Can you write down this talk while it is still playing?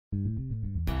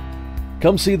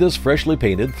Come see this freshly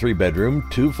painted 3-bedroom,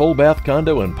 2 full bath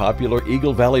condo in popular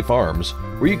Eagle Valley Farms,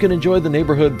 where you can enjoy the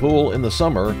neighborhood pool in the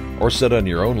summer or sit on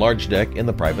your own large deck in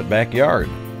the private backyard.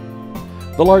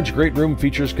 The large great room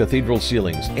features cathedral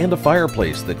ceilings and a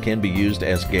fireplace that can be used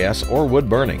as gas or wood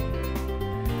burning.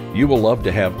 You will love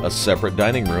to have a separate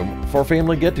dining room for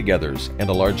family get-togethers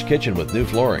and a large kitchen with new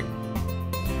flooring.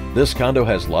 This condo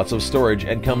has lots of storage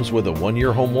and comes with a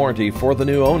 1-year home warranty for the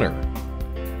new owner.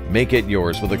 Make it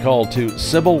yours with a call to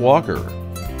Sibylle Walker